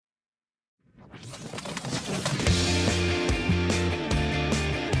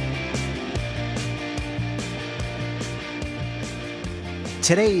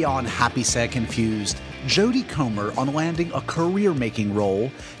Today on Happy, Sad, Confused, Jodie Comer on landing a career-making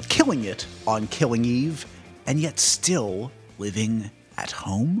role, killing it on Killing Eve, and yet still living at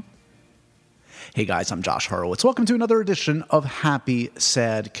home? Hey guys, I'm Josh Horowitz. Welcome to another edition of Happy,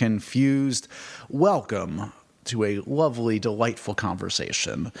 Sad, Confused. Welcome to a lovely, delightful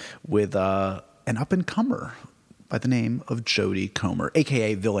conversation with an up-and-comer by the name of Jodie Comer,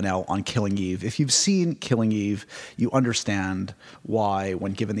 a.k.a. Villanelle on Killing Eve. If you've seen Killing Eve, you understand why,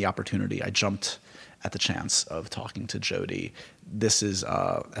 when given the opportunity, I jumped at the chance of talking to Jodie. This is,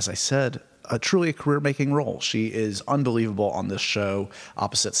 as I said, truly a career-making role. She is unbelievable on this show,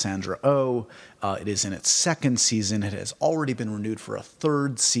 opposite Sandra Oh. It is in its second season. It has already been renewed for a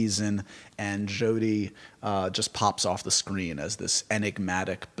third season, and Jodie just pops off the screen as this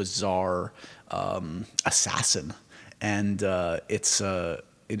enigmatic, bizarre assassin. And it's the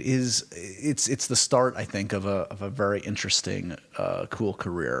start, I think, of a very interesting, cool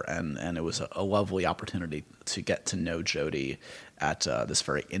career, and it was a lovely opportunity to get to know Jodie at this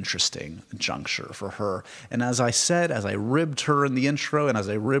very interesting juncture for her. And as I said, as I ribbed her in the intro, and as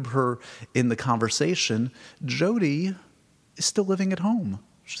I rib her in the conversation, Jodie is still living at home.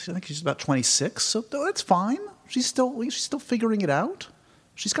 I think she's about 26, so that's fine. She's still figuring it out.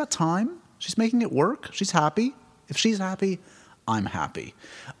 She's got time. She's making it work. She's happy. If she's happy, I'm happy.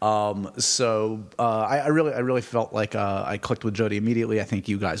 I really felt like I clicked with Jodie immediately. I think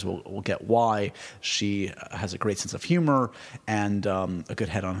you guys will get why. She has a great sense of humor and a good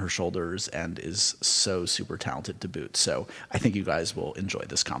head on her shoulders and is so super talented to boot. So I think you guys will enjoy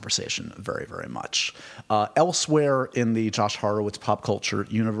this conversation very, very much. Elsewhere in the Josh Horowitz pop culture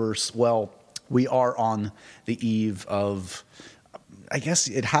universe, well, we are on the eve of, I guess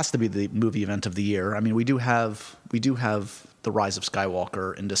it has to be the movie event of the year. I mean, we do have The Rise of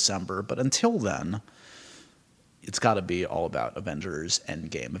Skywalker in December, but until then, it's got to be all about Avengers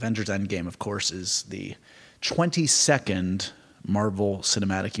Endgame. Avengers Endgame, of course, is the 22nd Marvel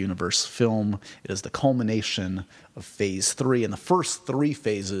Cinematic Universe film. It is the culmination of Phase 3 and the first 3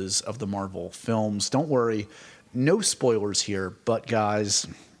 phases of the Marvel films. Don't worry, no spoilers here, but guys,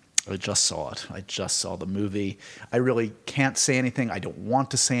 I just saw it. I just saw the movie. I really can't say anything. I don't want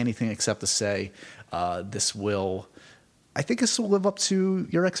to say anything except to say I think this will live up to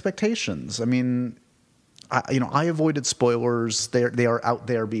your expectations. I mean, I avoided spoilers. They are out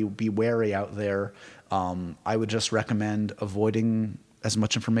there. Be wary out there. I would just recommend avoiding as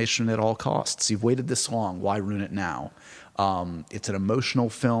much information at all costs. You've waited this long. Why ruin it now? It's an emotional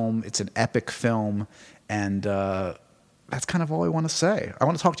film. It's an epic film. And that's kind of all I want to say. I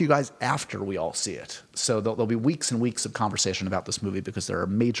want to talk to you guys after we all see it. So there'll be weeks and weeks of conversation about this movie because there are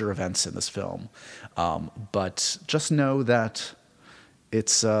major events in this film. But just know that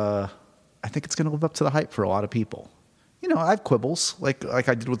it's, I think it's going to live up to the hype for a lot of people. You know, I have quibbles like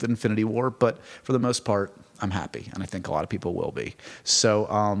I did with Infinity War, but for the most part, I'm happy. And I think a lot of people will be. So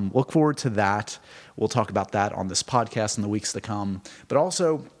look forward to that. We'll talk about that on this podcast in the weeks to come. But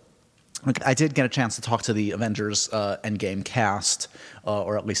also, I did get a chance to talk to the Avengers Endgame cast,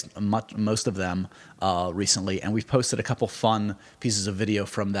 or at least most of them, recently, and we've posted a couple fun pieces of video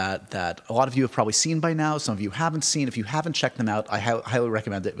from that a lot of you have probably seen by now. Some of you haven't seen. If you haven't checked them out, I highly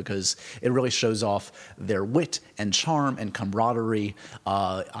recommend it because it really shows off their wit and charm and camaraderie.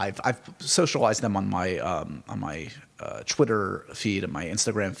 I've socialized them on my Twitter feed and my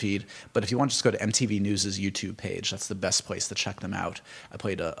Instagram feed, but if you want to just go to MTV News' YouTube page, that's the best place to check them out. I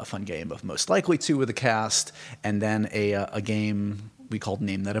played a fun game of Most Likely To with the cast, and then a game we called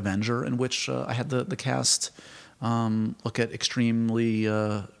Name That Avenger, in which I had the cast look at extremely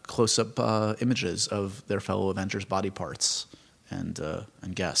close-up images of their fellow Avengers' body parts and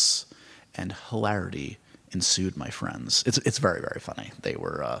guess, and hilarity ensued, my friends. It's very, very funny. They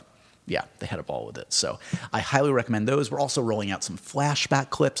were they had a ball with it. So I highly recommend those. We're also rolling out some flashback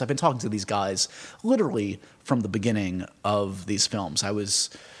clips. I've been talking to these guys literally from the beginning of these films. I was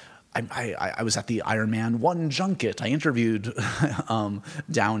at the Iron Man 1 junket. I interviewed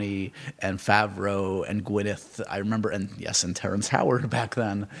Downey and Favreau and Gwyneth. I remember, and Terrence Howard back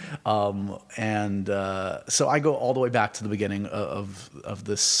then. So I go all the way back to the beginning of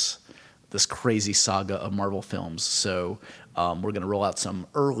this crazy saga of Marvel films. So we're going to roll out some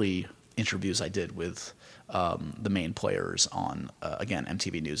early interviews I did with the main players on, again,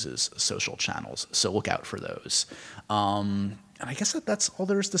 MTV News' social channels. So look out for those. And I guess that's all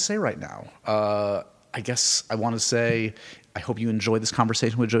there is to say right now. I guess I want to say I hope you enjoyed this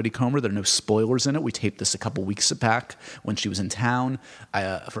conversation with Jodie Comer. There are no spoilers in it. We taped this a couple weeks back when she was in town.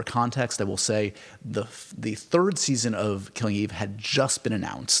 For context, I will say the third season of Killing Eve had just been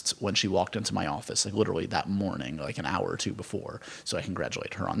announced when she walked into my office, like literally that morning, like an hour or two before. So I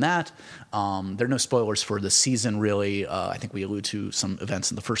congratulate her on that. There are no spoilers for the season, really. I think we allude to some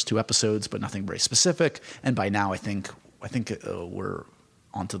events in the first 2 episodes, but nothing very specific. And by now, I think we're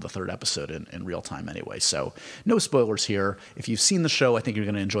onto the 3rd episode in real time anyway. So no spoilers here. If you've seen the show, I think you're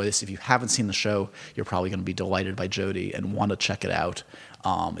going to enjoy this. If you haven't seen the show, you're probably going to be delighted by Jodie and want to check it out.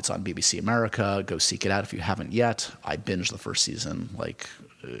 It's on BBC America. Go seek it out if you haven't yet. I binged the first season like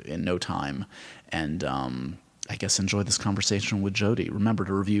in no time. And I guess enjoy this conversation with Jodie. Remember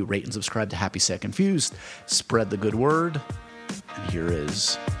to review, rate, and subscribe to Happy Sad Confused. Spread the good word. And here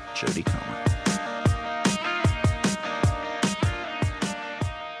is Jodie Comer.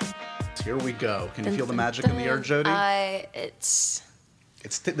 Here we go. Can you feel the magic in the air, Jodie? It's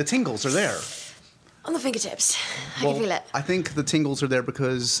the tingles are there. on the fingertips. I can feel it. I think the tingles are there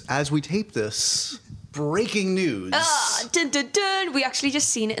because as we tape this, breaking news. Dun, dun, dun. We actually just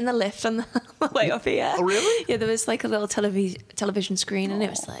seen it in the lift on the way up here. Oh, really? Yeah, there was like a little television screen and it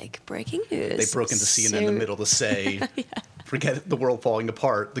was like, breaking news. They broke into CNN in the middle to say, yeah. Forget the world falling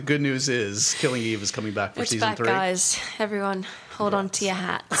apart. The good news is Killing Eve is coming back for season 3. Guys. Everyone, hold on to your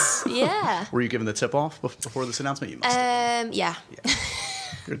hats. Yeah. Were you given the tip-off before this announcement? You must have. Yeah.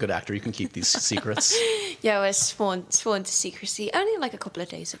 You're a good actor. You can keep these secrets. Yeah, I was sworn to secrecy. Only like a couple of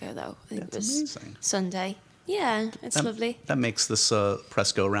days ago, though. I think it was amazing. Sunday. Yeah, it's lovely. That makes this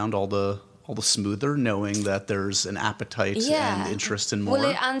press go around all the smoother, knowing that there's an appetite and interest in more. Well,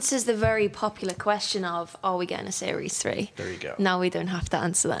 it answers the very popular question of, are we getting a series 3? There you go. Now we don't have to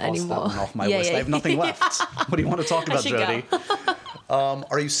answer that anymore. I'll stop off my list. I have nothing left. What do you want to talk about, Jodie?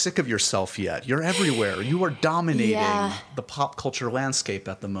 Are you sick of yourself yet? You're everywhere. You are dominating the pop culture landscape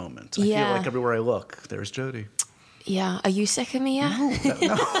at the moment. I feel like everywhere I look, there's Jodie. Yeah. Are you sick of me yet?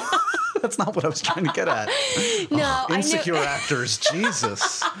 No. That's not what I was trying to get at. No, insecure actors,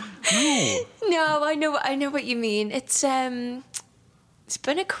 Jesus. No, I know what you mean. It's been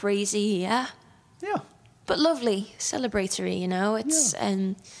a crazy year. Yeah. But lovely, celebratory. You know, it's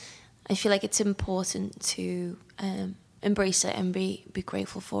I feel like it's important to embrace it and be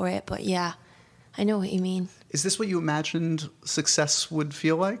grateful for it. But yeah, I know what you mean. Is this what you imagined success would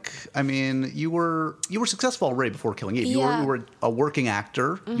feel like? I mean, you were successful already before Killing Eve. Yeah. You were a working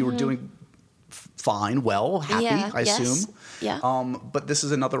actor. Mm-hmm. You were doing fine, well, happy, I assume. Yeah. But this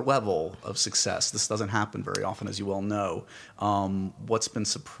is another level of success. This doesn't happen very often, as you well know. What's been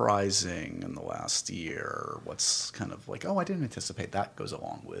surprising in the last year? What's kind of like, I didn't anticipate that goes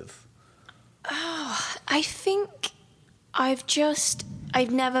along with? Oh, I think I've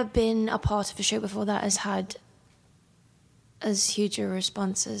never been a part of a show before that has had as huge a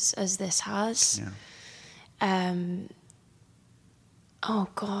response as this has. Yeah. Oh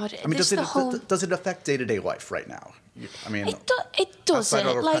God! I mean, does it affect day-to-day life right now? I mean, it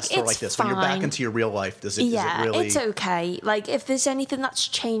doesn't. Like it's like this, fine. when you're back into your real life, is it really? It's okay. Like if there's anything that's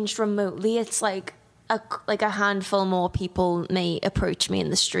changed remotely, it's like a handful more people may approach me in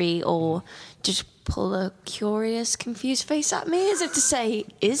the street or just pull a curious, confused face at me as if to say,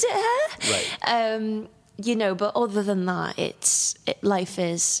 "Is it her?" Right. But other than that, life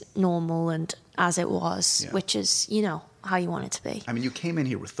is normal and as it was, which is, how you want it to be. I mean, you came in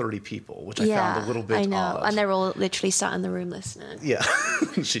here with 30 people, which I found a little bit I know. odd. And they're all literally sat in the room listening. Yeah,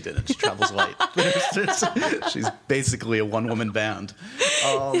 she didn't. She travels light. She's basically a one-woman band.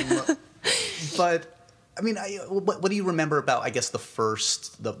 But I mean, what do you remember about? I guess the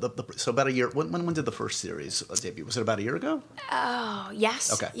first, so about a year. When did the first series debut? Was it about a year ago? Oh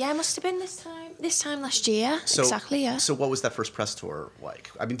yes. Okay. Yeah, it must have been this time last year. Exactly. Yeah. So what was that first press tour like?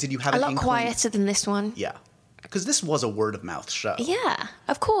 I mean, did you have a lot quieter than this one? Yeah. Because this was a word-of-mouth show. Yeah,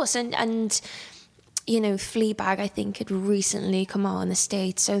 of course. And Fleabag, I think, had recently come out in the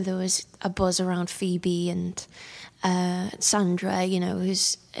States, so there was a buzz around Phoebe and Sandra,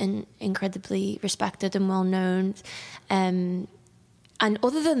 who's incredibly respected and well-known. And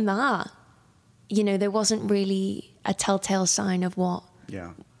other than that, there wasn't really a telltale sign of what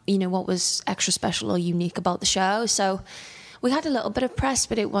was extra special or unique about the show. So we had a little bit of press,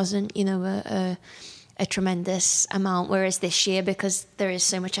 but it wasn't, a tremendous amount, whereas this year, because there is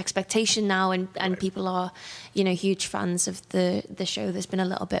so much expectation now and people are, huge fans of the show, there's been a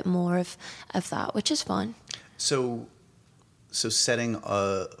little bit more of that, which is fun. So setting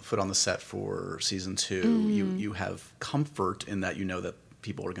a foot on the set for season 2, you have comfort in that that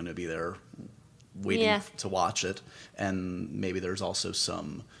people are going to be there waiting to watch it, and maybe there's also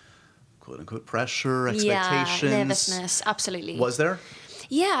some quote unquote pressure, Yeah, expectations? nervousness, absolutely. Was there?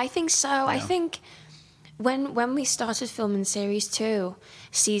 Yeah, I think so. I think when we started filming series 2,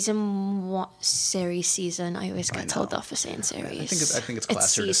 season, I always get told off for saying series. I think it's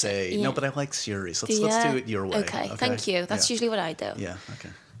classier to say, no, but I like series. Let's do it your way. Okay, thank you. That's usually what I do. Yeah, okay.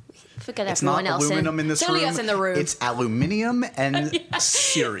 Forget It's everyone not else. aluminum in this it's room. Only us in the room. It's aluminium and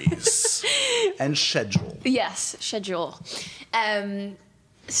series and schedule. Yes, schedule.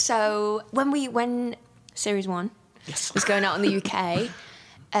 So when series 1 was going out in the UK,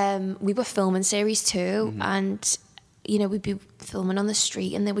 we were filming series 2, and we'd be filming on the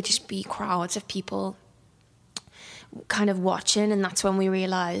street, and there would just be crowds of people kind of watching, and that's when we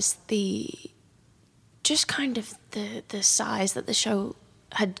realised the size that the show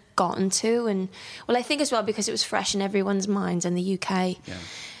had gotten to. And well, I think as well because it was fresh in everyone's minds in the UK. Yeah.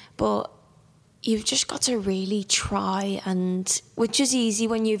 But you've just got to really try, and which is easy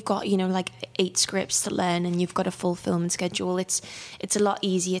when you've got like 8 scripts to learn and you've got a full filming schedule. It's a lot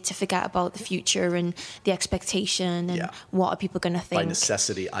easier to forget about the future and the expectation and what are people going to think. By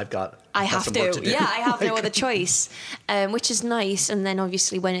necessity, I have to. Some work to do. Yeah, I have no other choice, which is nice. And then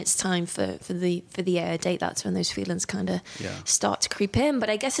obviously when it's time for the air date, that's when those feelings kind of start to creep in.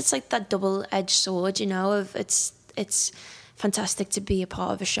 But I guess it's like that double-edged sword, of it's fantastic to be a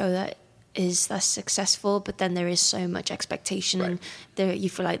part of a show that is that successful, but then there is so much expectation, and you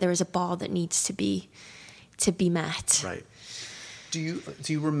feel like there is a bar that needs to be met. Right. Do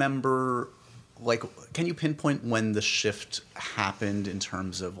you remember, like, can you pinpoint when the shift happened in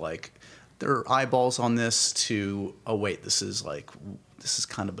terms of like there are eyeballs on this to, oh wait, this is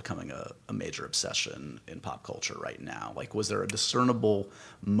kind of becoming a major obsession in pop culture right now? Like, was there a discernible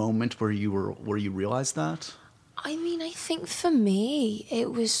moment where you realized that? I mean, I think for me it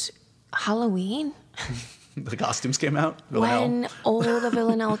was Halloween. The costumes came out? When all the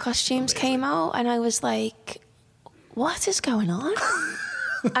Villanelle costumes came out, and I was like, what is going on?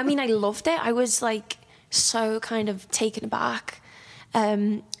 I mean, I loved it. I was like so kind of taken aback.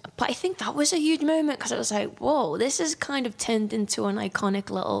 But I think that was a huge moment because I was like, whoa, this has kind of turned into an iconic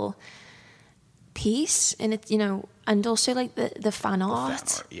little piece. And it, and also like the fan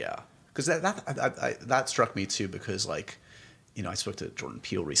art. Yeah. Because that struck me too, because like, I spoke to Jordan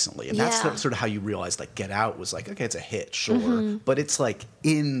Peele recently, and that's sort of how you realize like Get Out was like, okay, it's a hit, sure, but it's like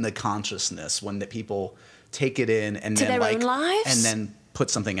in the consciousness when the people take it in and to then their own lives, and then put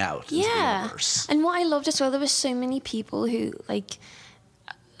something out into the universe. And what I loved as well, there were so many people who like,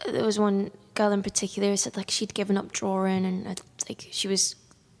 there was one girl in particular who said like she'd given up drawing, and like she was,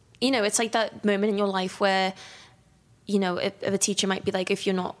 it's like that moment in your life where, if a teacher might be like, if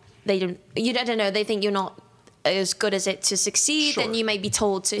you're not, they don't know, they think you're not as good as it to succeed, then you may be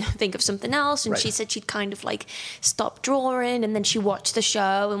told to think of something else. And she said she'd kind of like stopped drawing, and then she watched the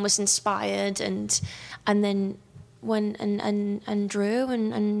show and was inspired, and then went and drew,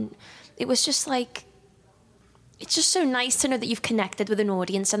 and it was just like, it's just so nice to know that you've connected with an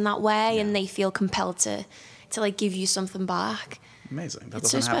audience in that way, and they feel compelled to like give you something back. Amazing. That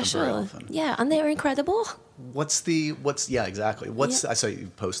it's doesn't so happen special. very often. Yeah, and they're incredible. Exactly. I saw you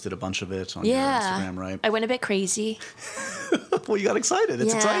posted a bunch of it on your Instagram, right? I went a bit crazy. Well, you got excited.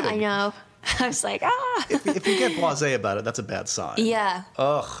 It's exciting. I know. I was like, If you get blasé about it, that's a bad sign. Yeah.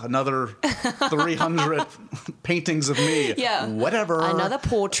 Ugh, another 300 paintings of me. Yeah. Whatever. Another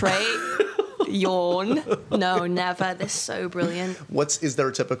portrait. Yawn. No, never. They're so brilliant. Is there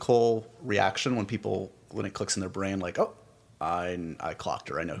a typical reaction when it clicks in their brain, like, oh, I clocked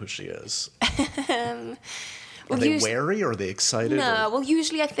her, I know who she is? Are they wary, or are they excited? No, well,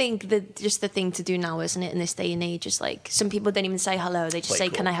 usually I think that just the thing to do now, isn't it, in this day and age, is like, some people don't even say hello, they just say,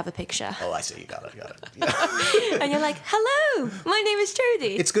 cool. Can I have a picture? Oh, I see, you got it. Yeah. And you're like, hello, my name is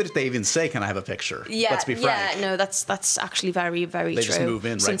Jodie. It's good if they even say, can I have a picture? Yeah, let's be frank. Yeah, no, that's actually very, very true. They just move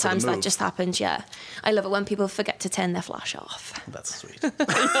in, right? Sometimes that just happens, yeah. I love it when people forget to turn their flash off. That's sweet.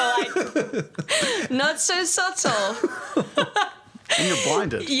 Like, not so subtle. And you're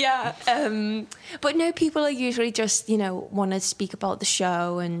blinded. Yeah. But no, people are usually just, want to speak about the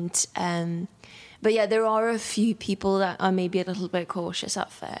show. And but yeah, there are a few people that are maybe a little bit cautious at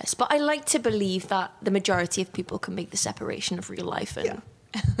first. But I like to believe that the majority of people can make the separation of real life. And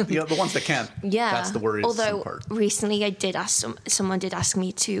the ones that can't. Yeah. That's the worrisome part. Although recently I did ask someone did ask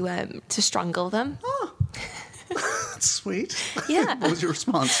me to strangle them. Oh. That's sweet. Yeah. What was your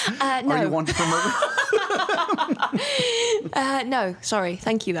response? No. Are you wanted for murder? No, sorry.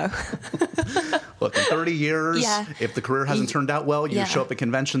 Thank you, though. Look, in 30 years, if the career hasn't turned out well, you show up at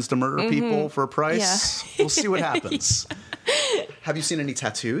conventions to murder people for a price. Yeah. We'll see what happens. Have you seen any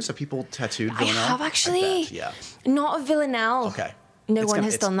tattoos? Have people tattooed Villanelle? I have, actually. Yeah. Not a Villanelle. Okay. No one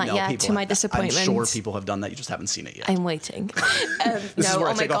has done that yet, to my disappointment. I'm sure people have done that. You just haven't seen it yet. I'm waiting. This is no, where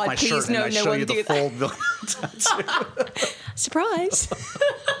I oh my take off God, my please, shirt no, and I no show one you the do full that. tattoo. Surprise.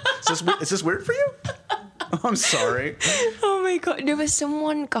 Is this weird for you? I'm sorry. Oh my God. No, but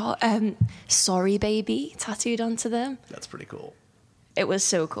someone got "Sorry Baby" tattooed onto them. That's pretty cool. It was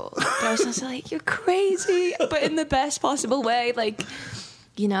so cool. But I was just like, you're crazy, but in the best possible way. Like,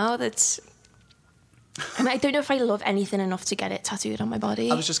 you know, that's... I mean, I don't know if I love anything enough to get it tattooed on my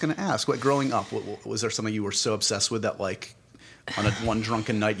body. I was just going to ask, what, growing up, was there something you were so obsessed with that, like, on one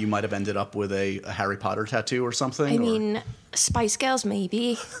drunken night you might have ended up with a Harry Potter tattoo or something? I mean, Spice Girls,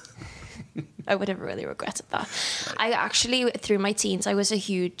 maybe. I would have really regretted that. Right. I actually, through my teens, I was a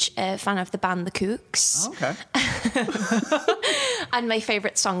huge fan of the band The Kooks. Oh, okay. And my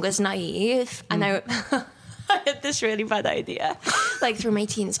favourite song was Naive. And I had this really bad idea. Like, through my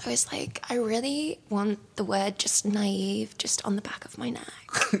teens, I was like, I really want the word just naive just on the back of my neck.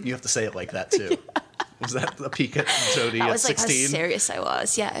 You have to say it like that, too. Yeah. Was that a peek at Jodie at 16? That was like how serious I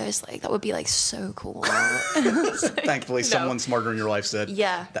was. Yeah, I was like, that would be like so cool. Like, thankfully, someone smarter in your life said,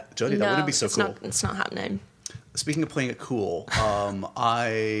 yeah, Jodie, that wouldn't be so cool. It's not happening. Speaking of playing it cool,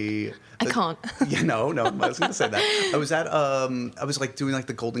 I can't. Yeah, no. I was going to say that. I was like doing like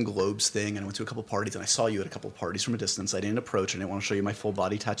the Golden Globes thing, and I went to a couple parties, and I saw you at a couple parties from a distance. I didn't approach, and I didn't want to show you my full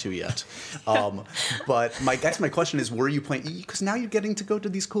body tattoo yet. But my question is, were you playing? Because now you're getting to go to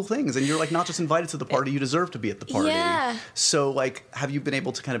these cool things, and you're like not just invited to the party, you deserve to be at the party. Yeah. So like, have you been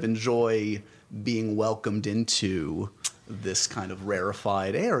able to kind of enjoy being welcomed into this kind of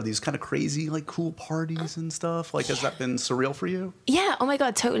rarefied air, these kind of crazy, like, cool parties and stuff? Like, has that been surreal for you? Yeah. Oh my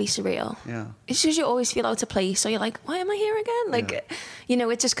God, totally surreal. Yeah. It's just you always feel out of place, so you're like, why am I here again? Like, you know,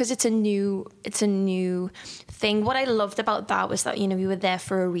 it's just because it's a new thing. What I loved about that was that, you know, we were there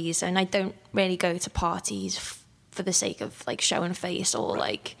for a reason. I don't really go to parties for the sake of like showing face or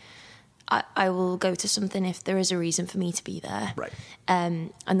like. I will go to something if there is a reason for me to be there. Right.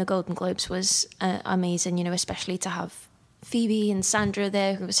 And the Golden Globes was amazing, you know, especially to have Phoebe and Sandra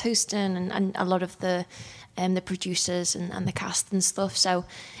there who was hosting and a lot of the producers and the cast and stuff. So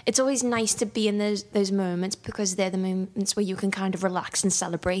it's always nice to be in those moments because they're the moments where you can kind of relax and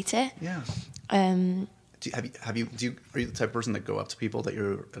celebrate it. Yeah. Are you the type of person that go up to people that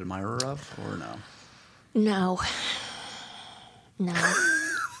you're an admirer of, or no? No.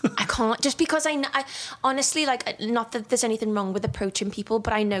 I can't, just because I honestly, like, not that there's anything wrong with approaching people,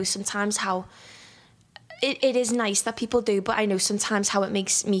 but I know sometimes how it is nice that people do, but I know sometimes how it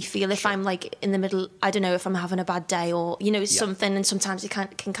makes me feel if I'm like in the middle, I don't know, if I'm having a bad day or, you know, something, and sometimes it can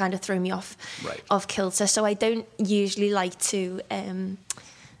kind of throw me off kilter. So I don't usually like to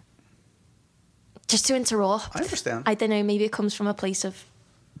just to interrupt. I understand. I don't know, maybe it comes from a place of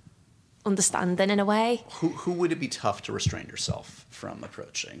understanding in a way. Who would it be tough to restrain yourself from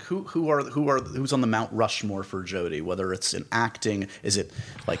approaching? Who's on the Mount Rushmore for Jodie? Whether it's in acting, is it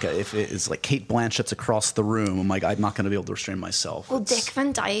like if it's like Kate Blanchett's across the room? I'm like, I'm not going to be able to restrain myself. Well, Dick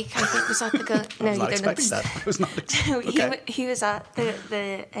Van Dyke, I think, was at the. No, I was not expecting that. I was not expecting. Okay. He was at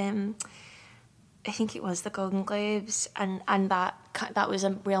the I think it was the Golden Globes, and that was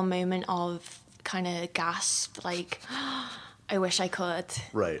a real moment of kind of gasp, like, I wish I could.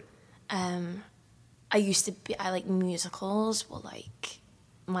 Right. I like musicals were like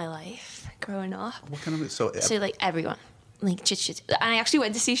my life growing up. What kind of so like everyone like and I actually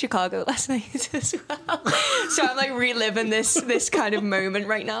went to see Chicago last night as well. So I'm like reliving this kind of moment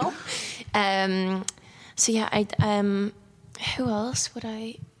right now. So yeah, who else would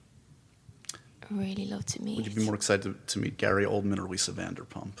I really love to meet? Would you be more excited to meet Gary Oldman or Lisa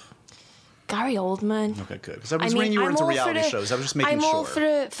Vanderpump? Gary Oldman. Okay, good. Because I was reading you were into reality shows. I was just making sure. I'm all for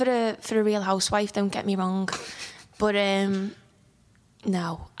a Real Housewife. Don't get me wrong, but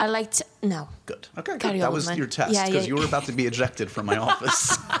no, I liked no. Good. Okay, Gary good. That Oldman. was your test because you were about to be ejected from my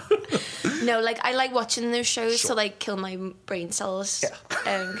office. No, like I like watching those shows to like kill my brain cells. Yeah.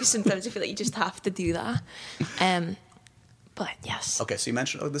 Because sometimes I feel like you just have to do that. But yes. Okay, so you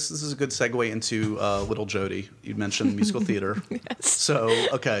mentioned this is a good segue into Little Jodie. You mentioned musical theater. Yes. So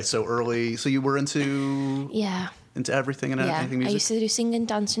early. So you were into everything and anything music. I used to do singing,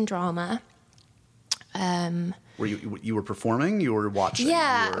 dance, and drama. Were you were performing? You were watching?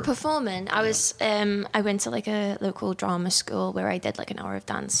 Yeah, performing. I was. I went to like a local drama school where I did like an hour of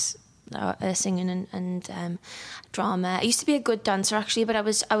dance. Singing and drama. I used to be a good dancer actually, but I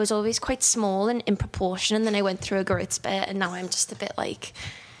was always quite small and in proportion, and then I went through a growth spurt, and now I'm just a bit like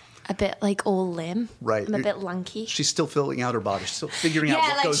all limb. Right. I'm a bit lanky. She's still filling out her body. She's still figuring out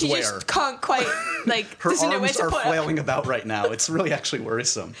what goes where. Yeah, like she just can't quite like. Her arms are flailing about right now. It's really actually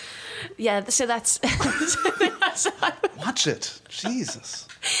worrisome. Yeah, so that's. I Watch it. Jesus.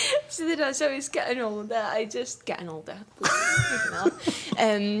 So then as I was getting older, I just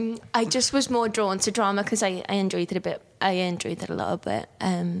was more drawn to drama because I enjoyed it a bit. I enjoyed it a little bit,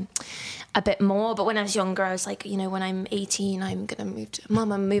 a bit more. But when I was younger, I was like, when I'm 18, I'm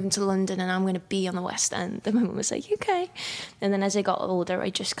moving to London and I'm gonna be on the West End. And my mum was like, okay. And then as I got older,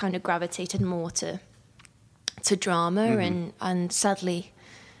 I just kind of gravitated more to drama, and sadly,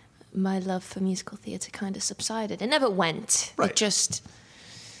 my love for musical theatre kind of subsided. It never went. Right. It just.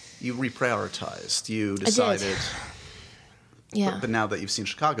 You reprioritized. You decided. Yeah. But now that you've seen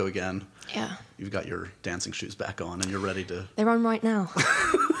Chicago again, yeah, you've got your dancing shoes back on and you're ready to. They're on right now.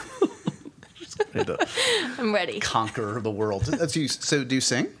 I'm ready. Conquer the world. So do you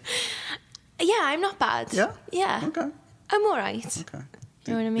sing? Yeah, I'm not bad. Yeah? Yeah. Okay. I'm all right. Okay.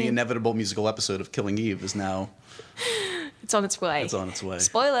 You know what I mean? The inevitable musical episode of Killing Eve is now. It's on its way. It's on its way.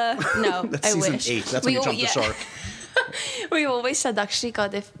 Spoiler. No, That's I season wish. 8. That's when you jump the shark. We always said, actually,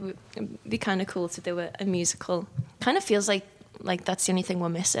 God, it'd be kind of cool to do a musical. Kind of feels like that's the only thing we're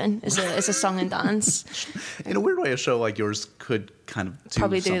missing is a song and dance. In a weird way, a show like yours could kind of do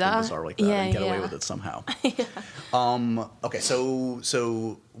Probably something do that. bizarre like that and get away with it somehow. Yeah. Okay,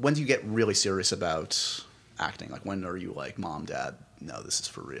 so when do you get really serious about acting? Like, when are you like, Mom, Dad, no, this is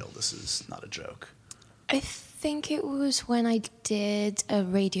for real. This is not a joke. I think it was when I did a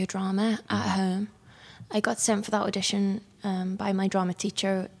radio drama at home. I got sent for that audition by my drama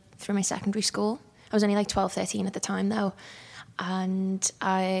teacher through my secondary school. I was only like 12, 13 at the time, though. And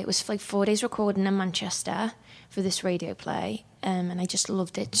I was like 4 days recording in Manchester for this radio play. And I just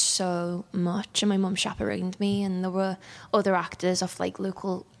loved it so much. And my mum chaperoned me. And there were other actors of like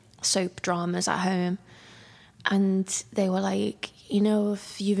local soap dramas at home. And they were like,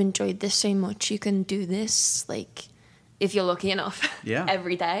 if you've enjoyed this so much, you can do this, like, if you're lucky enough,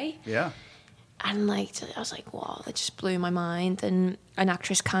 every day. Yeah. And, like, I was like, wow, that just blew my mind. And an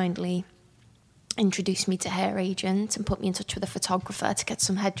actress kindly introduced me to her agent and put me in touch with a photographer to get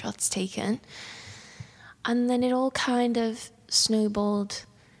some headshots taken. And then it all kind of snowballed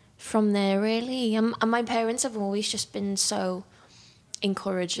from there, really. And my parents have always just been so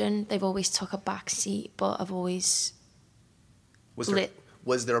encouraging. They've always took a back seat, but I've always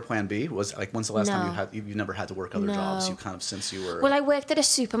Was there a plan B? Was like, when's the last time you've never had to work other jobs? You kind of, since you were. Well, I worked at a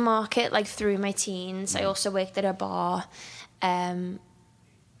supermarket like through my teens. I also worked at a bar. The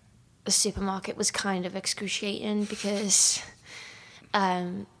supermarket was kind of excruciating because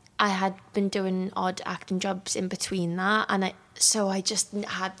I had been doing odd acting jobs in between that, and so I just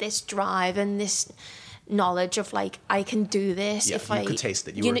had this drive and this knowledge of like, I can do this. Yeah, if you could taste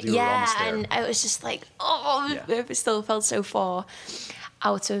it. You were almost there. And I was just like, it still felt so far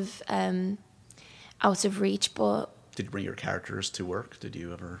out of reach. But did you bring your characters to work? Did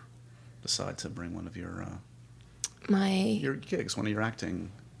you ever decide to bring one of your gigs, one of your acting,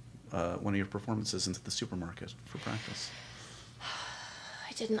 one of your performances into the supermarket for practice?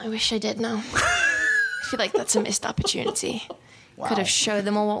 I didn't. I wish I did now. I feel like that's a missed opportunity. Wow. Could have showed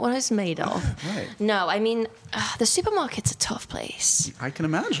them all what I was made of. Right. No, I mean, the supermarket's a tough place. I can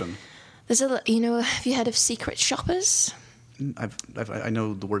imagine. There's have you heard of secret shoppers? I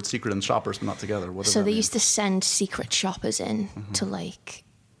know the word secret and shoppers, but not together. What does that they mean? used to send secret shoppers in to like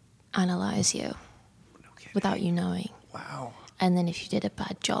analyze you without you knowing. Wow. And then if you did a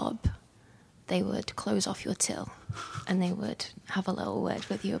bad job, they would close off your till and they would have a little word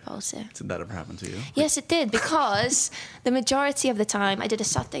with you about it. Did that ever happen to you? Yes, it did, because the majority of the time I did a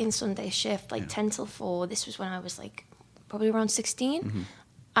Saturday and Sunday shift, like 10 till 4. This was when I was like probably around 16. Mm-hmm.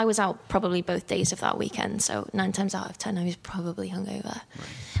 I was out probably both days of that weekend, so 9 times out of 10 I was probably hungover.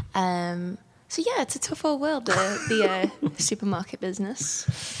 Right. So yeah, it's a tough old world, the supermarket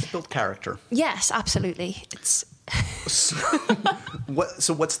business. Build character. Yes, absolutely. It's So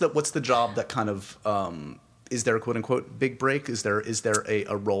what's the job that kind of is there a quote unquote big break? Is there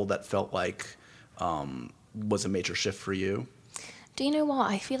a role that felt like was a major shift for you? Do you know what?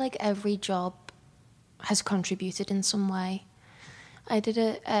 I feel like every job has contributed in some way. I did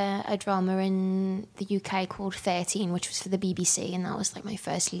a drama in the UK called 13, which was for the BBC, and that was like my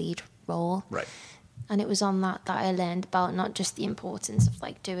first lead role. Right. And it was on that I learned about not just the importance of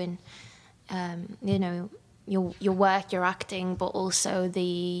like doing, your work, your acting, but also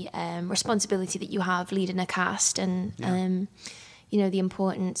the responsibility that you have leading a cast, and the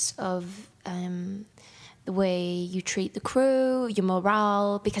importance of the way you treat the crew, your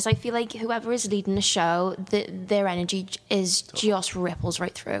morale, because I feel like whoever is leading the show, their energy is just ripples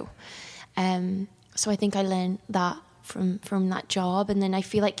right through. So I think I learned that from that job, and then I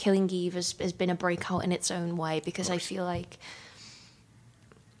feel like Killing Eve has been a breakout in its own way, because I feel like,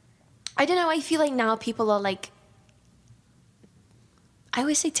 I don't know, I feel like now people are like I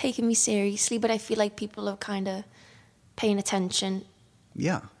always say taking me seriously, but I feel like people are kind of paying attention.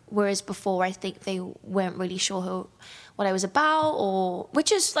 Yeah. Whereas before, I think they weren't really sure what I was about, or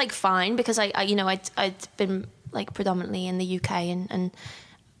which is like fine because I you know, I'd been like predominantly in the UK and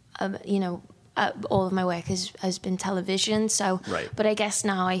you know, all of my work has been television. So, Right. But I guess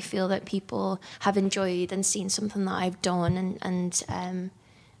now I feel that people have enjoyed and seen something that I've done, and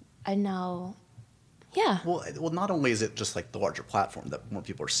now. Yeah. Well, not only is it just like the larger platform that more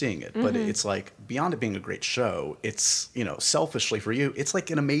people are seeing it, but it's like beyond it being a great show, it's, you know, selfishly for you, it's like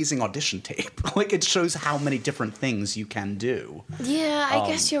an amazing audition tape. Like it shows how many different things you can do. Yeah, I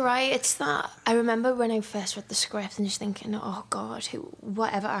guess you're right. It's that I remember when I first read the script and just thinking, oh God,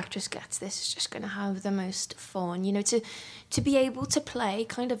 whatever actress gets this is just going to have the most fun. You know, to be able to play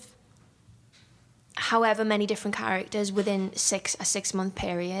kind of however many different characters within a 6-month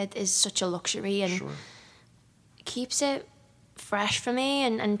period is such a luxury, and keeps it fresh for me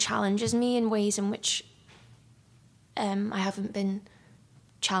and challenges me in ways in which I haven't been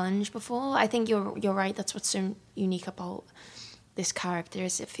challenged before. I think you're right. That's what's so unique about this character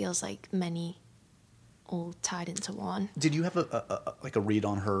is it feels like many all tied into one. Did you have a read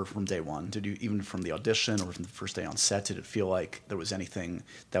on her from day one? Did you, even from the audition or from the first day on set, did it feel like there was anything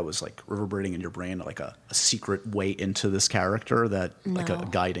that was like reverberating in your brain, like a secret way into this character that like a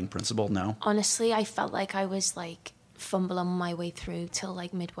guiding principle? No? Honestly, I felt like I was like fumbling my way through till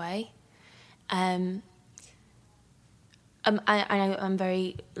like midway. I'm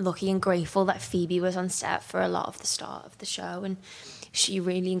very lucky and grateful that Phoebe was on set for a lot of the start of the show, and she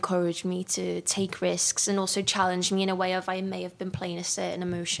really encouraged me to take risks and also challenged me in a way of I may have been playing a certain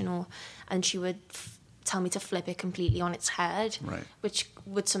emotion, and she would tell me to flip it completely on its head, right, which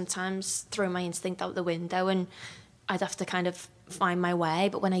would sometimes throw my instinct out the window, and I'd have to kind of find my way.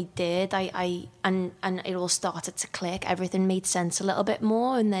 But when I did, and it all started to click. Everything made sense a little bit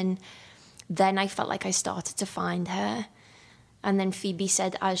more, and then I felt like I started to find her. And then Phoebe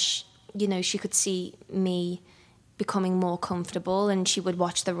said, as you know, she could see me becoming more comfortable, and she would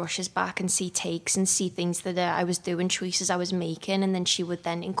watch the rushes back and see takes and see things that I was doing, choices I was making, and then she would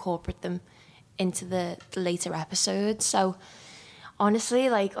then incorporate them into the later episodes. So honestly,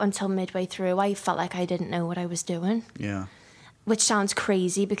 like until midway through, I felt like I didn't know what I was doing. Yeah. Which sounds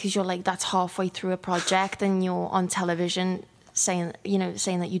crazy because you're like, that's halfway through a project and you're on television saying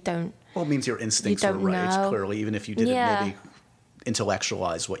that you don't. Well, it means your instincts were right, know. clearly, even if you didn't maybe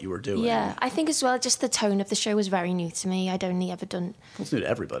intellectualize what you were doing. Yeah, I think as well, just the tone of the show was very new to me. I'd only ever done. Well, it's new to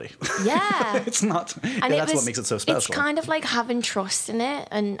everybody. Yeah, it's not. And that's what makes it so special. It's kind of like having trust in it,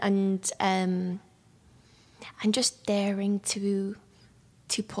 and just daring to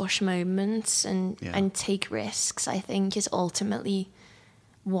push moments and take risks. I think is ultimately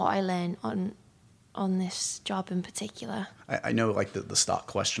what I learned on this job in particular. I know, like the stock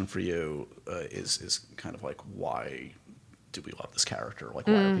question for you is kind of like, why do we love this character? Like,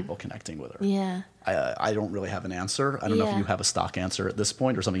 why are people connecting with her? Yeah. I don't really have an answer. I don't know if you have a stock answer at this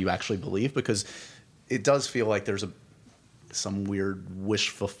point or something you actually believe, because it does feel like there's some weird wish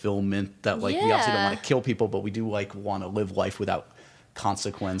fulfillment that like we obviously don't want to kill people, but we do like want to live life without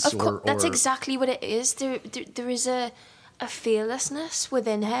consequence. That's exactly what it is. There is a fearlessness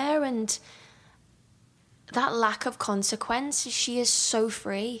within her, and that lack of consequence. She is so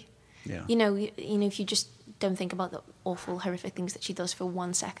free. Yeah. You know, if you just don't think about the awful, horrific things that she does for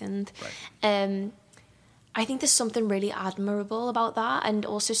 1 second. Right. I think there's something really admirable about that, and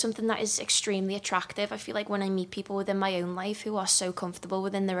also something that is extremely attractive. I feel like when I meet people within my own life who are so comfortable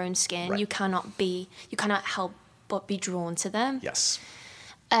within their own skin, right. you cannot help but be drawn to them. Yes.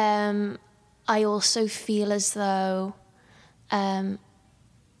 I also feel as though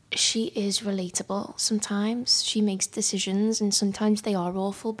she is relatable sometimes. She makes decisions, and sometimes they are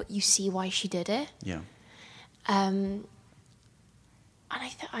awful, but you see why she did it. Yeah. And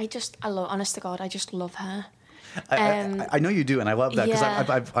I love, honest to God, I just love her. I know you do, and I love that because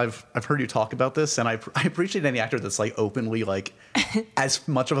Yeah. I've heard you talk about this, and I appreciate any actor that's like openly like as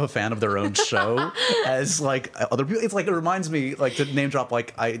much of a fan of their own show as like other people. It's like, it reminds me, like, to name drop,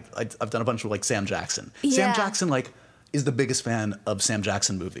 like I've done a bunch of like Sam Jackson. Yeah. Sam Jackson like is the biggest fan of Sam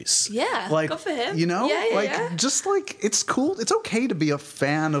Jackson movies. Yeah, like, good for him. You know, Yeah. just like, it's cool. It's okay to be a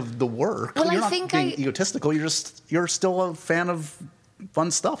fan of the work. Well, you're I not think being egotistical. You're still a fan of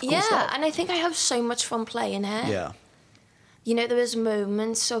fun stuff. Cool stuff. And I think I have so much fun playing her. Yeah. You know, there was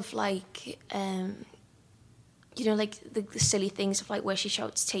moments of like, you know, like the silly things of like where she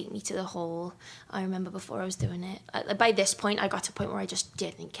shouts, "Take me to the hall." I remember before I was doing it. By this point, I got to a point where I just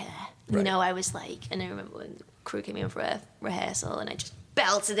didn't care. Right. You know, I was like, and I remember when the crew came in for a rehearsal, and I just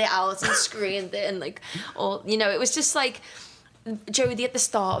belted it out and screamed it, and like, or you know, it was just like, Jodie at the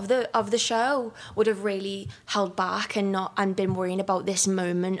start of the show would have really held back and been worrying about this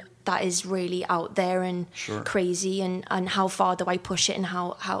moment that is really out there and crazy, and how far do I push it, and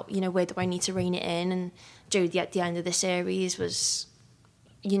how where do I need to rein it in. And Jodie at the end of the series was,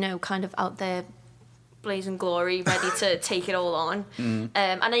 kind of out there blazing glory, ready to take it all on. And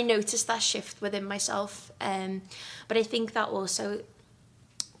I noticed that shift within myself, but I think that also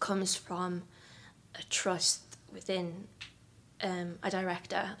comes from a trust within a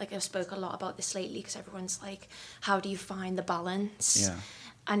director. Like, I've spoke a lot about this lately because everyone's like, how do you find the balance?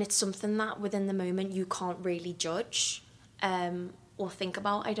 And it's something that within the moment you can't really judge or think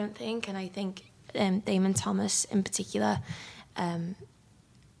about, I don't think. And I think Damon Thomas in particular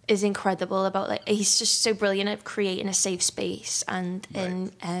is incredible about, like, he's just so brilliant at creating a safe space and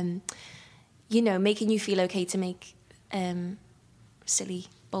making you feel okay to make silly,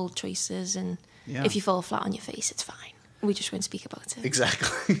 bold choices. And if you fall flat on your face, it's fine. We just won't speak about it.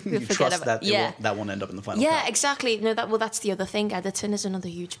 Exactly. You trust that that won't end up in the final cut. Exactly. No, that's the other thing. Editing is another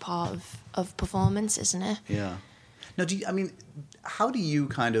huge part of performance, isn't it? Yeah. Now, how do you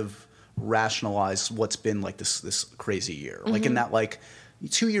kind of rationalize what's been like this crazy year? Like, in that, like,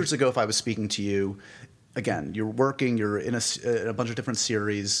 2 years ago, if I was speaking to you, again, you're working, you're in a bunch of different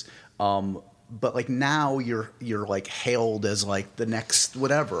series, but like now you're like hailed as like the next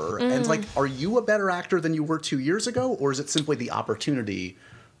whatever. And it's like, are you a better actor than you were 2 years ago, or is it simply the opportunity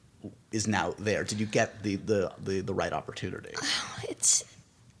is now there? Did you get the right opportunity?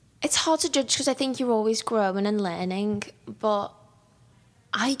 It's hard to judge because I think you're always growing and learning, but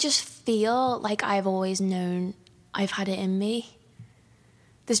I just feel like I've always known I've had it in me.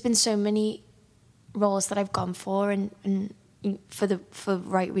 There's been so many roles that I've gone for and for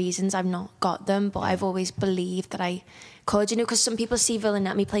right reasons I've not got them, but I've always believed that I could, because some people see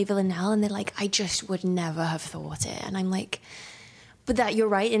me play Villanelle and they're like, I just would never have thought it. And I'm like, but that you're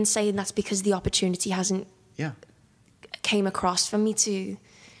right in saying that's because the opportunity hasn't came across for me to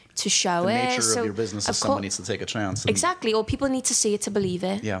show the it. The nature of your business is someone needs to take a chance. Exactly, or people need to see it to believe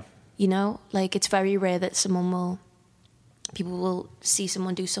it. Yeah. Like, it's very rare that people will see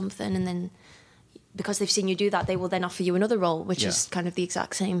someone do something and then because they've seen you do that, they will then offer you another role, which is kind of the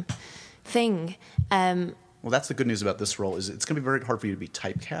exact same thing. Well, that's the good news about this role, is it's going to be very hard for you to be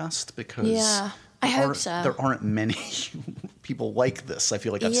typecast because I hope so. There aren't many people like this. I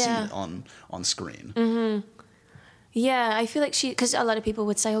feel like I've seen it on screen. Mm-hmm. Yeah, I feel like because a lot of people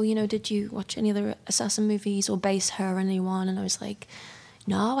would say, oh, did you watch any other assassin movies or base her on anyone? And I was like,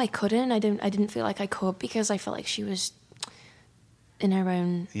 no, I couldn't. I didn't feel like I could because I felt like she was in her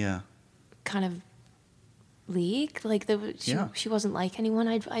own kind of league. Like she wasn't like anyone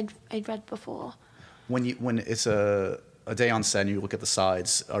I'd read before. When it's a day on set and you look at the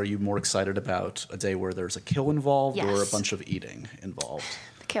sides, are you more excited about a day where there's a kill involved or a bunch of eating involved?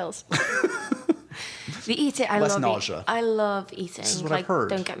 The kills. The eating, Less nausea. I love eating. This is what I've heard.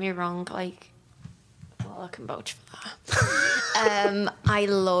 Don't get me wrong. I can vouch for that. I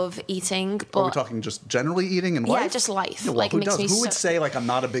love eating. But are we talking just generally eating in life? Yeah, just life. Yeah, well, who does? Who would say I'm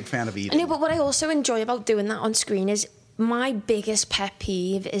not a big fan of eating? No, but what I also enjoy about doing that on screen is my biggest pet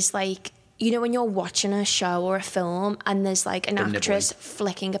peeve is when you're watching a show or a film and there's an actress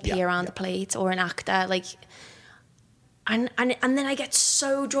flicking a pea around the plate, or an actor and then I get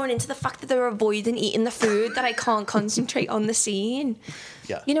so drawn into the fact that they're avoiding eating the food that I can't concentrate on the scene.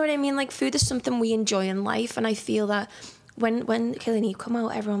 Yeah. You know what I mean? Food is something we enjoy in life, and I feel that when Killing Eve come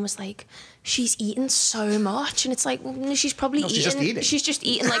out, everyone was like, she's eating so much, and it's like, well, no, she's probably eating. She's just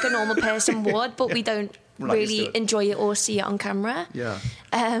eating like a normal person would, but we don't really enjoy it or see it on camera. Yeah.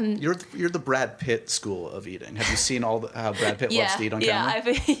 You're the Brad Pitt school of eating. Have you seen how Brad Pitt loves to eat on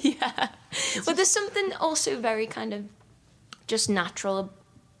camera? Yeah. But there's something also very kind of just natural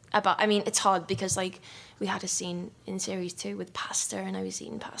about. I mean, it's hard because we had a scene in series 2 with pasta, and I was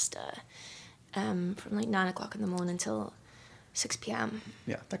eating pasta from 9 o'clock in the morning till 6 p.m.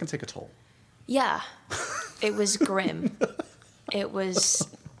 Yeah, that can take a toll. Yeah, it was grim. It was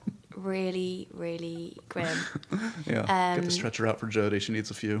really, really grim. Yeah, get the stretcher out for Jodie. She needs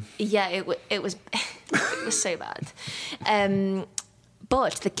a few. Yeah, it was it was so bad.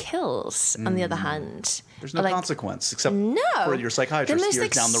 But the kills, on the other hand, there's no consequence except for your psychiatrist here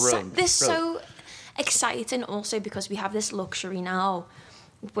down the road. This so exciting also because we have this luxury now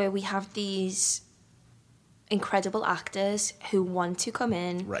where we have these incredible actors who want to come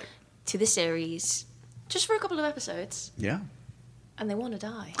in to the series just for a couple of episodes. Yeah. And they want to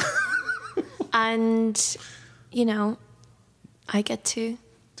die. And, I get to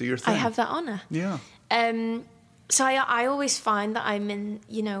do your thing. I have that honor. Yeah. So I always find that I'm in,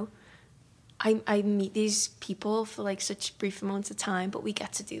 I meet these people for like such brief amounts of time, but we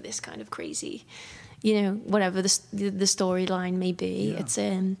get to do this kind of crazy, whatever the storyline may be.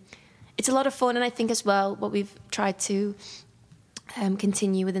 Yeah. It's a lot of fun, and I think as well what we've tried to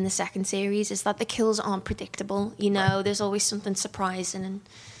continue within the second series is that the kills aren't predictable. Right. There's always something surprising,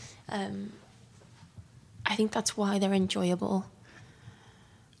 and I think that's why they're enjoyable.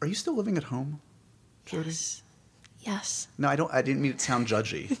 Are you still living at home, Jodie? Yes. No, I don't. I didn't mean it to sound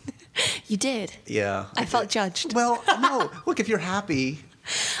judgy. You did. Yeah. I felt judged. Well, no. Look, if you're happy,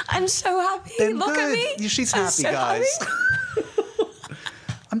 I'm so happy. then Look good. at me. She's I'm happy, so guys. happy.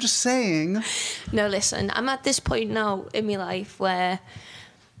 I'm just saying. No, listen. I'm at this point now in my life where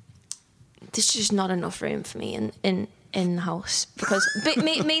there's just not enough room for me in the house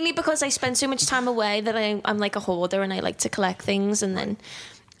mainly because I spend so much time away that I'm like a hoarder, and I like to collect things, and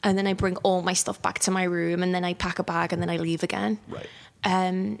then I bring all my stuff back to my room, and then I pack a bag, and then I leave again. Right.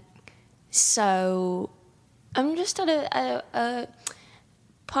 So I'm just at a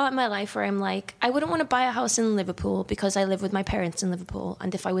part of my life where I'm like, I wouldn't want to buy a house in Liverpool because I live with my parents in Liverpool,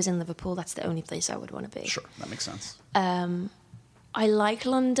 and if I was in Liverpool, that's the only place I would want to be. Sure, that makes sense. I like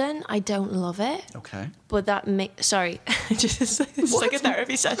London. I don't love it. Okay. But that sorry, it's like a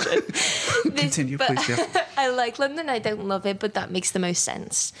therapy session. Continue, please. Yeah. I like London. I don't love it, but that makes the most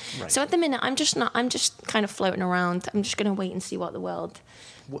sense. Right. So at the minute, I'm just kind of floating around. I'm just going to wait and see what the world,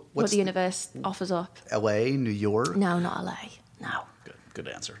 what the universe offers up. L.A., New York? No, not LA. No. Good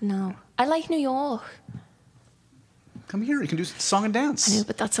answer. No. I like New York. Come here. You can do song and dance. I know,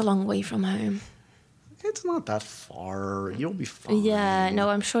 but that's a long way from home. It's not that far. You'll be fine. Yeah, no,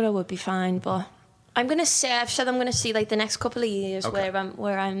 I'm sure I would be fine, but I've said I'm gonna see like the next couple of years Okay.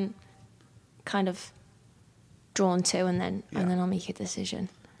 where I'm kind of drawn to, and then I'll make a decision.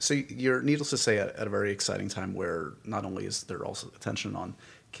 So you're, needless to say, at a very exciting time where not only is there also attention on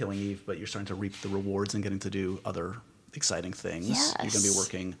Killing Eve, but you're starting to reap the rewards and getting to do other exciting things. Yes. You're going to be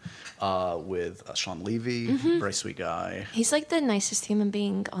working with Sean Levy, very sweet guy. He's like the nicest human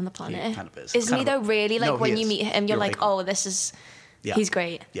being on the planet. He kind of is. Isn't Kind he of though? Really, like No, when he you is. meet him, you're like, like, oh, this is. Yeah. He's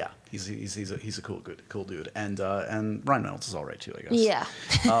great. Yeah, he's a cool dude, and Ryan Reynolds is all right too, I guess. Yeah.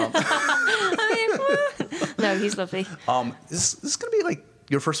 I mean, no, he's lovely. This is going to be like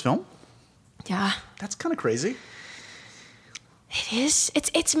your first film? Yeah. That's kind of crazy. It is.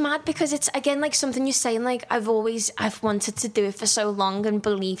 It's mad because it's again like something you're saying. Like I've wanted to do it for so long and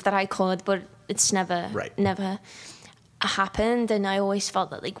believed that I could, but it's never happened. And I always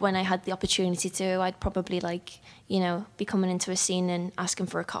felt that like when I had the opportunity to, I'd probably like be coming into a scene and asking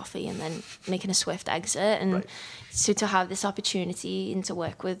for a coffee and then making a swift exit. And so to have this opportunity and to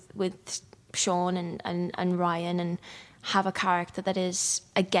work with Sean and Ryan and have a character that is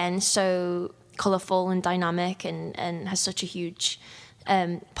again so colourful and dynamic and has such a huge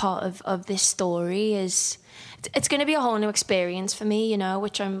part of this story it's going to be a whole new experience for me,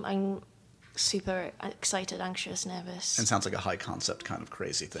 which I'm super excited, anxious, nervous. And sounds like a high concept kind of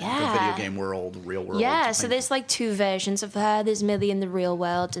crazy thing. Yeah. The video game world, real world. Yeah, so there's like two versions of her. There's Millie in the real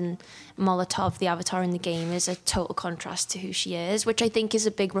world, and Molotov, the avatar in the game, is a total contrast to who she is, which I think is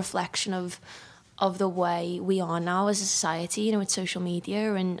a big reflection of the way we are now as a society, with social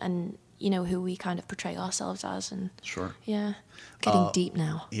media and who we kind of portray ourselves as. And sure. Yeah. Getting deep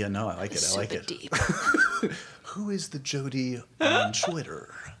now. Yeah, no, I like it. I like it. Deep. Who is the Jodie on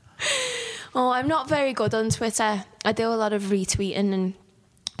Twitter? Oh, I'm not very good on Twitter. I do a lot of retweeting and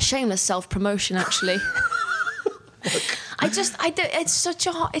shameless self-promotion, actually. I do. It's such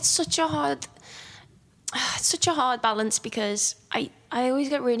a hard balance because I always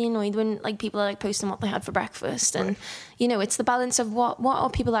get really annoyed when like people are like posting what they had for breakfast, and it's the balance of what are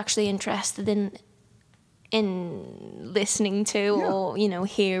people actually interested in listening to or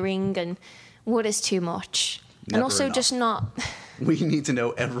hearing, and what is too much. Never and also enough. just not. We need to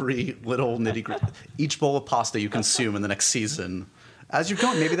know every little nitty-gritty, each bowl of pasta you consume in the next season. As you're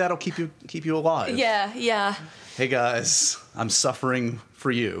going, maybe that'll keep you alive. Yeah. Hey guys, I'm suffering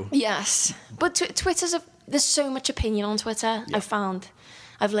for you. Yes, but Twitter's there's so much opinion on Twitter. Yeah.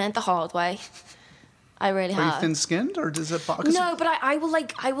 I've learned the hard way. I really have. Are you thin-skinned, or does it bother? No, but I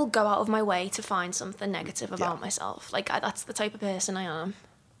will go out of my way to find something negative about myself. Like that's the type of person I am.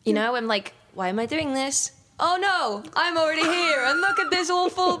 I'm like, why am I doing this? Oh no, I'm already here, and look at this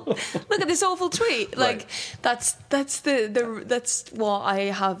awful tweet. Like that's what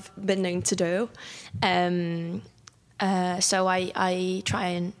I have been known to do. So I try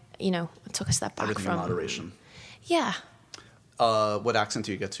and I took a step back Everything from in moderation. Yeah. What accent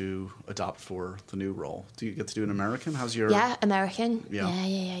do you get to adopt for the new role? Do you get to do an American? How's your... Yeah, American. Yeah.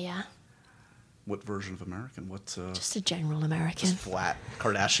 Yeah. What version of American? What? Just a general American. Just flat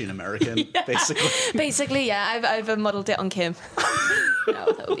Kardashian American, basically. Basically, yeah. I've modelled it on Kim.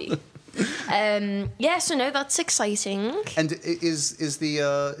 No, that would be. So no, that's exciting. And is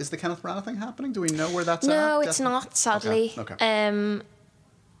the Kenneth Branagh thing happening? Do we know where that's at? No, it's not, sadly. Okay.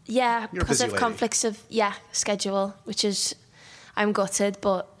 Yeah, You're a because busy of lady. conflicts of schedule, which is I'm gutted,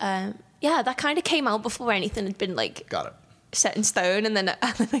 but that kind of came out before anything had been like Got it. set in stone, and then I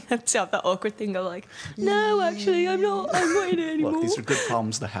had to have that awkward thing of like, no, actually, I'm not in it anymore. Look, these are good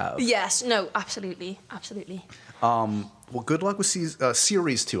problems to have. Yes, no, absolutely. Well, good luck with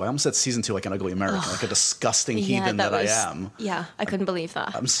series 2. I almost said season 2 like an ugly American, like a disgusting heathen that I am. Yeah, I couldn't believe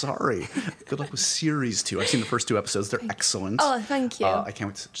that. I'm sorry. Good luck with series 2. I've seen the first 2 episodes. They're excellent. Oh, thank you. I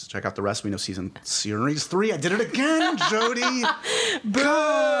can't wait to check out the rest. We know series 3. I did it again, Jodie.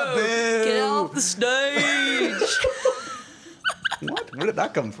 Boo! Get off the stage. What? Where did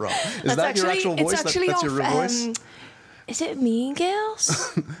that come from? Is That's that your actual voice? It's actually that's your off, voice? Is it Mean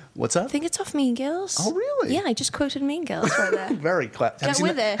Girls? What's that? I think it's off Mean Girls. Oh, really? Yeah, I just quoted Mean Girls right there. Very clever. Get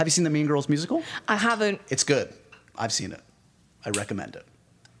with it. Have you seen the Mean Girls musical? I haven't. It's good. I've seen it. I recommend it.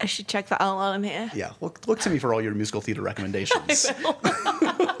 I should check that out while I'm here. Yeah, look to me for all your musical theater recommendations. I will.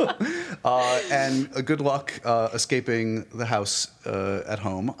 And good luck escaping the house at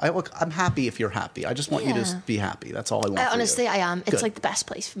home. I'm happy if you're happy. I just want you to be happy. That's all I want. For Honestly, you. I am. Good. It's like the best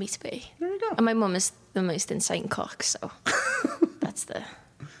place for me to be. There you go. And my mum is the most insane cook, so let's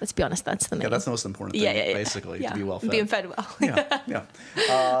be honest, that's the main. Yeah, that's the most important thing, basically, to be well fed. Being fed well. Yeah.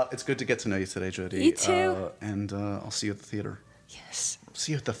 It's good to get to know you today, Jodie. You too. And I'll see you at the theater. Yes.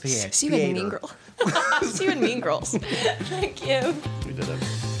 See you at the theater. See you in Mean Girls. See you in Mean Girls. Thank you. We did it.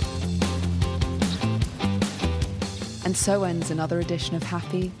 And so ends another edition of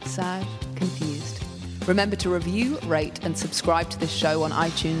Happy, Sad, Confused. Remember to review, rate, and subscribe to this show on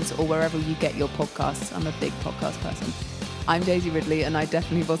iTunes or wherever you get your podcasts. I'm a big podcast person. I'm Daisy Ridley, and I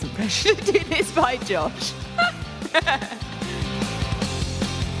definitely wasn't pressured to do this by Josh.